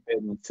stuff, actually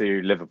been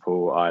to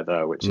Liverpool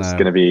either, which is no,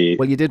 going to be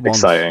well you did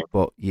exciting. once,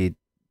 but you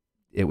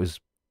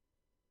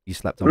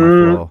slept on my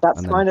floor, That's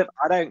and then kind of,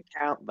 I don't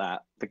count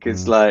that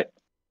because like,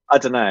 I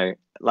don't know,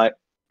 like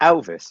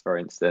Elvis, for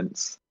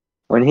instance,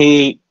 when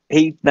he'd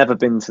never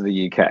been to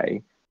the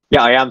UK.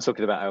 Yeah, I am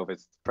talking about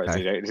Elvis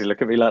Presley. okay, Don't you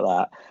look at me like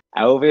that.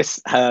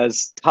 Elvis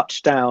has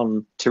touched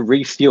down to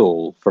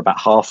refuel for about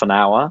half an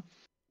hour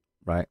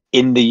right,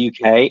 in the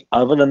UK.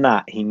 Other than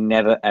that, he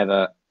never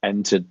ever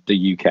entered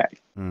the UK,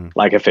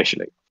 like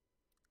officially.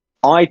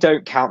 I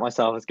don't count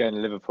myself as going to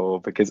Liverpool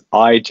because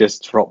I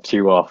just dropped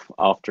you off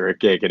after a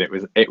gig, and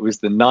it was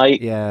the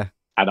night, yeah,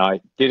 and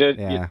I didn't.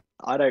 yeah,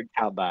 I don't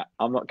count that.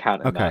 I'm not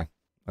counting that.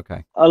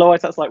 okay.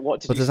 Otherwise, that's like,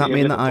 what did But you does that see in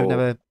mean that I've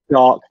Liverpool? never?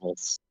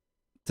 Darkness.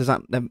 Does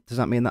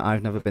that mean that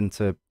I've never been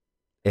to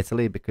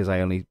Italy because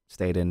I only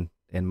stayed in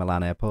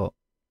Milan airport?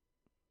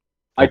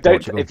 I don't.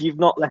 Portugal. If you've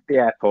not left the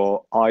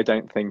airport, I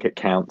don't think it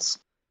counts.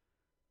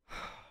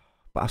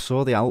 But I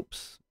saw the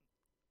Alps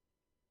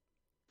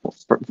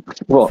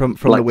What? from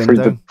Like the window,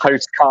 through the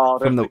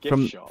postcard from of the the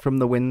gift shop. from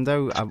the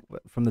window,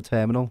 from the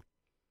terminal.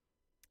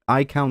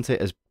 I count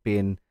it as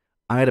being.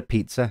 I had a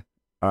pizza.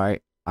 All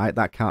right, I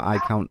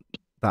count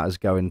that as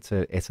going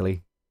to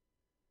Italy.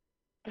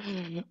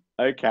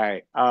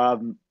 Okay.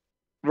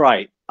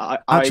 Right.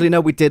 Actually,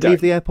 no, we did don't.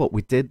 leave the airport.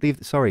 We did leave.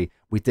 Sorry,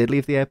 we did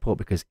leave the airport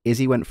because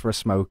Izzy went for a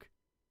smoke,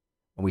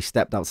 and we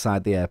stepped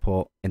outside the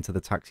airport into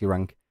the taxi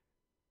rank.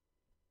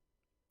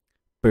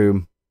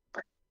 Boom.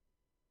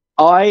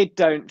 I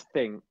don't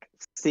think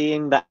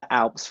seeing the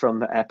Alps from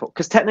the airport,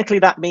 because technically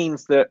that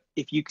means that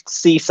if you could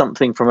see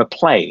something from a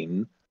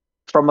plane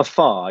from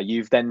afar,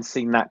 you've then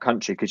seen that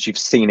country because you've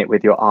seen it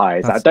with your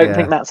eyes. I don't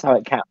think that's how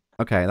it counts.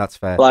 Okay, that's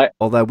fair. Like,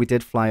 although we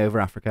did fly over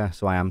Africa,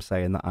 so I am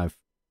saying that I've.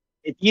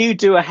 if you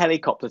do a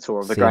helicopter tour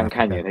of the seen Grand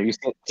Africa. Canyon,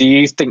 do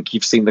you think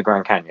you've seen the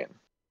Grand Canyon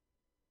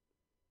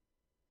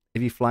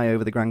If you fly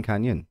over the Grand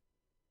Canyon,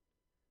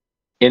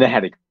 in a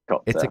helicopter?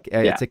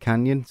 it's a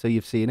canyon, so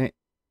you've seen it.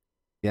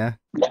 Yeah.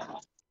 Yeah.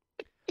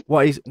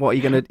 What are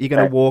you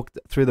gonna walk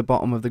through the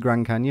bottom of the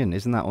Grand Canyon?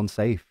 Isn't that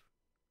unsafe?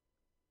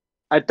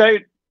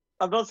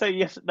 I'm not saying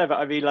yes, no, but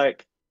I mean,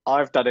 like,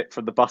 I've done it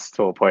from the bus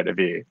tour point of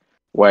view,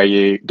 where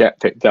you get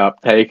picked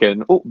up,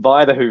 taken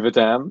by the Hoover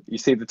Dam. You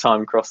see the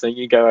time crossing.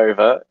 You go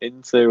over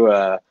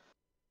into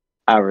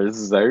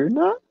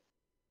Arizona.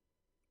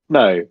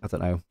 No, I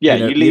don't know. yeah,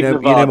 you leave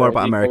Nevada. You know more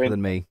about America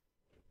than me.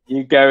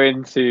 You go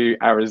into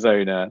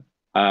Arizona,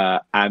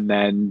 and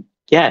then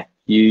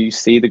you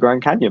see the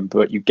Grand Canyon,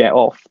 but you get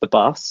off the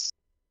bus,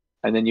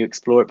 and then you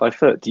explore it by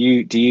foot. Do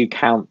you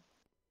count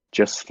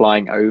just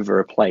flying over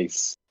a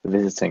place,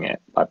 visiting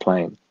it by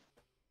plane?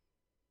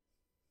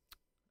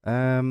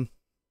 Not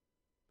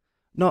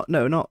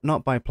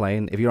by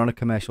plane. If you're on a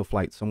commercial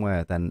flight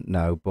somewhere, then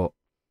no. But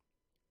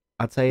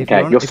I'd say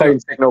your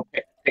phone signal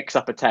picks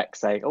up a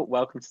text saying, "Oh,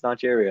 welcome to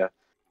Nigeria,"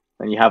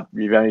 and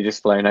you've only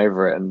just flown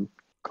over it and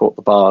caught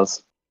the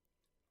bars.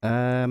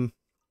 Do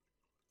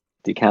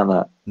you count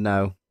that?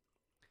 No,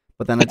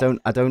 but then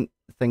I don't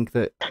think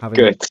that having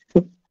good.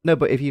 No,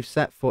 but if you've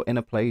set foot in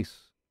a place,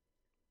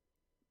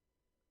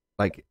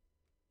 like,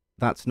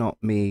 that's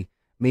not me.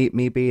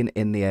 Me being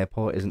in the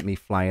airport isn't me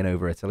flying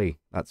over Italy.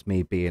 That's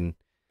me being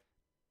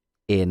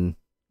in,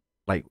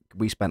 like,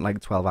 we spent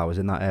like 12 hours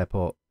in that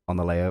airport on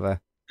the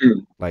layover.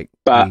 Like,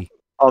 but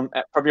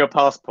from your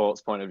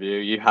passport's point of view,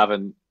 you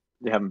haven't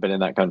been in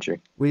that country.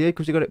 We did,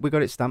 because we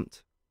got it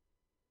stamped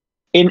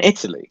in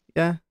Italy.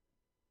 Yeah,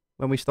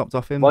 when we stopped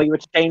off him while you were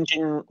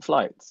changing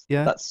flights.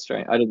 Yeah, that's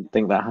strange. I didn't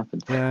think that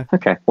happened. Yeah.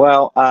 Okay.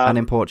 Well, and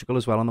in Portugal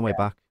as well on the way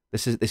back.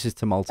 This is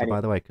to Malta,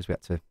 by the way, because we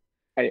had to.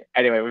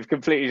 Anyway, we've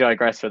completely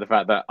digressed for the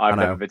fact that I've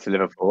never been to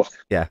Liverpool.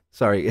 Yeah,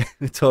 sorry.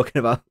 We're talking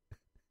about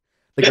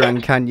the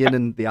Grand Canyon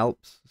and the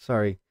Alps.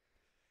 Sorry.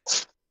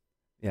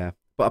 Yeah,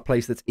 but a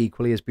place that's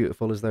equally as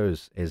beautiful as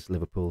those is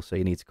Liverpool, so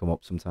you need to come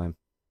up sometime.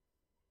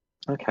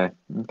 Okay.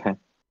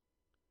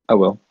 I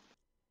will.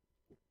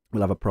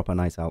 We'll have a proper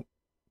night out.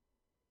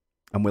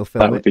 And we'll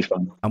film it. That would be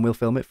fun. And we'll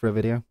film it for a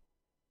video.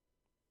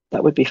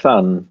 That would be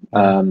fun.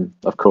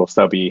 Of course,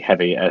 there'll be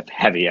heavy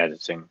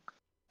editing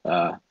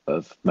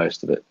of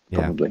most of it.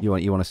 Probably. Yeah.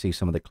 You want to see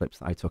some of the clips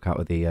that I took out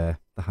of the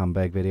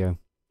Hamburg video.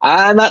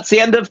 And that's the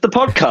end of the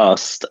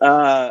podcast.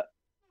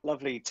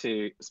 Lovely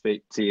to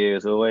speak to you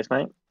as always,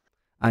 mate.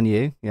 And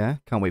you, yeah.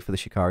 Can't wait for the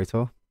Shikari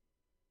tour.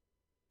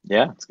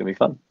 Yeah, it's gonna be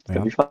fun. It's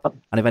gonna be fun.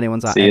 And if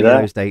anyone's at any of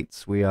those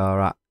dates, we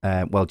are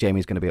at. Well,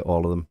 Jamie's going to be at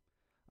all of them.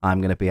 I'm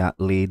going to be at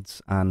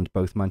Leeds and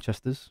both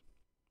Manchesters.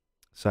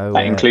 So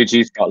that includes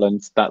you,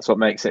 Scotland. That's what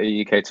makes it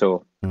a UK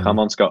tour. Come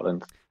on,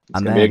 Scotland.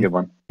 It's gonna be a good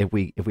one. If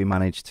we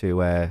manage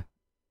to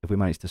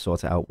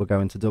sort it out, we're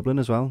going to Dublin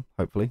as well.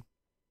 Hopefully.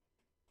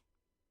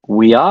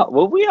 We are.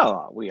 Well, we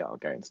are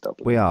going to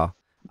Dublin. We are.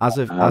 As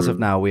of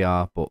now, we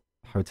are. But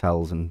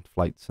hotels and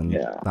flights and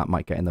Yeah. that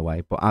might get in the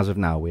way. But as of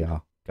now, we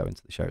are going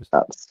to the shows.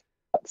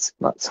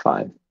 That's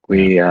fine.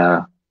 We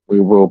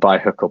will by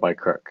hook or by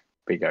crook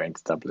be going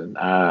to Dublin.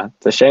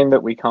 It's a shame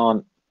that we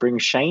can't bring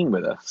Shane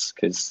with us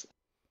because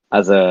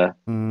as a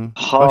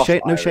half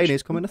Shane Irish,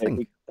 is coming. I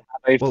think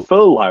a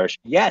full Irish.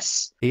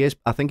 Yes, he is.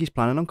 I think he's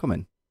planning on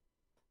coming.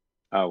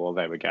 Oh well,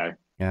 there we go.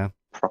 Yeah,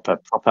 proper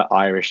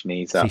Irish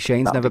knees up. See,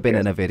 Shane's That'd never be been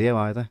good. in a video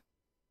either,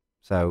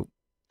 so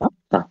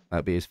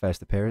that'd be his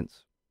first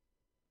appearance.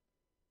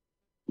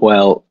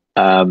 Well,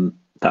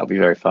 that'll be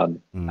very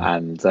fun,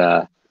 and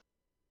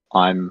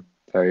I'm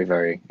very,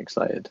 very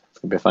excited. It's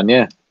gonna be a fun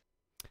year.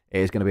 It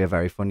is going to be a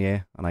very fun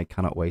year, and I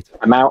cannot wait.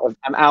 I'm out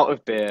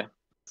of beer,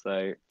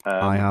 so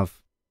I have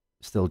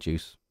still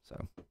juice, so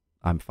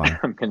I'm fine.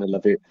 I'm gonna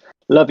love you,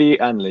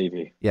 and leave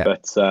you. Yeah,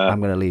 but I'm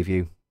going to leave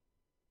you.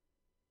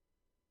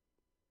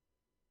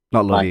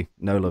 Not love you,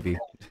 no love you.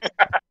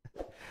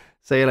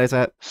 See you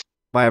later.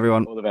 Bye,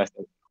 everyone. All the best.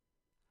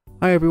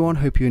 Hi, everyone.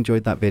 Hope you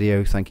enjoyed that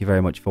video. Thank you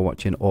very much for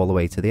watching all the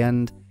way to the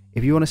end.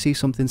 If you want to see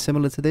something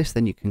similar to this,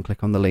 then you can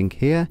click on the link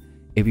here.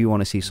 If you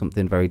want to see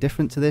something very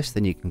different to this,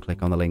 then you can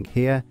click on the link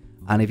here.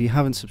 And if you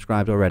haven't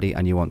subscribed already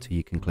and you want to,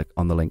 you can click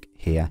on the link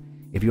here.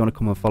 If you want to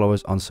come and follow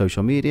us on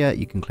social media,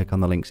 you can click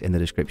on the links in the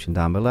description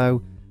down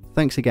below.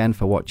 Thanks again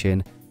for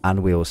watching,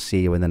 and we'll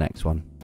see you in the next one.